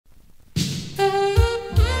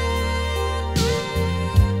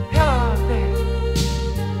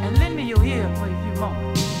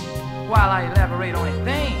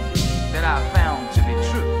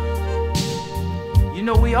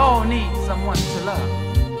someone to love.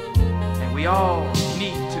 And we all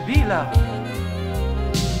need to be loved.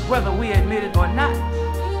 Whether we admit it or not,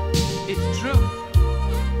 it's true.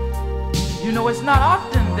 You know, it's not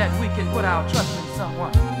often that we can put our trust in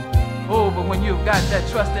someone. Oh, but when you've got that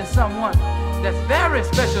trust in someone that's very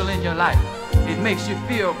special in your life, it makes you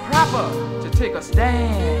feel proper to take a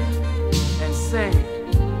stand and say,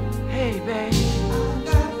 hey, babe.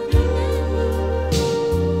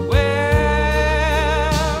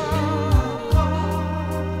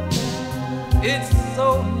 It's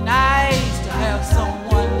so nice to have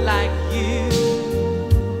someone like you.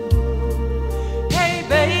 Hey,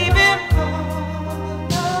 baby.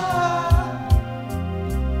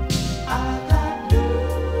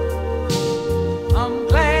 I'm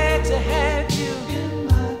glad to have you in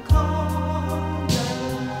my corner.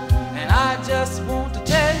 And I just want to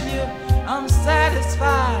tell you I'm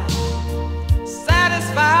satisfied.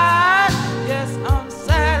 Satisfied. Yes, I'm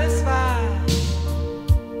satisfied.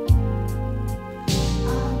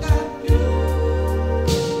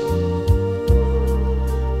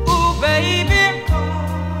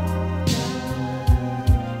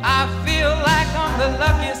 The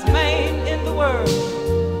luckiest man in the world.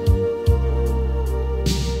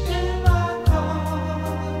 In my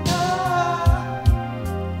corner.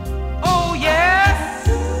 Oh yes.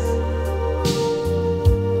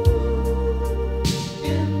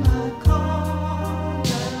 In my corner.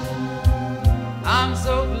 I'm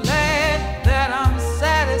so glad that I'm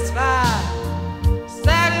satisfied.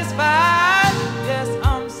 Satisfied. Yes,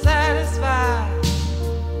 I'm satisfied.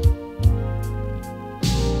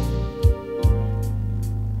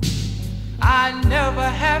 I never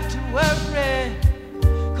have to worry,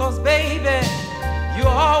 'cause baby,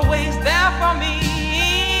 you're always there for me.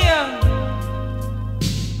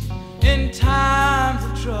 In times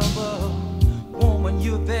of trouble, woman,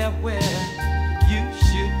 you're there where you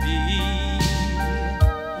should be.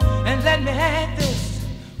 And let me add this,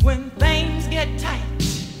 when things get tight,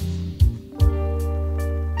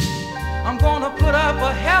 I'm gonna put up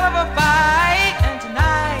a hell of a fight. And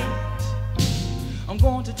tonight I'm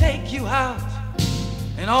going to take you out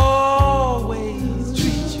and always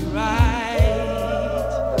treat you right.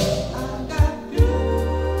 I got you.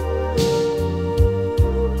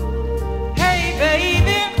 Hey,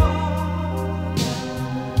 baby.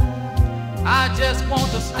 I just want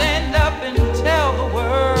to stand up and tell the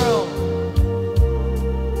world.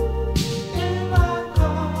 In my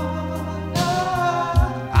corner.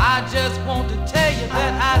 I just want to tell you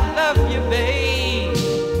that I love you, babe.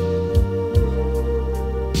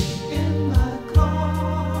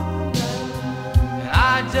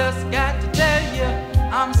 I just got to tell you,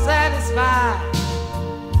 I'm satisfied,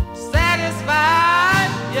 satisfied.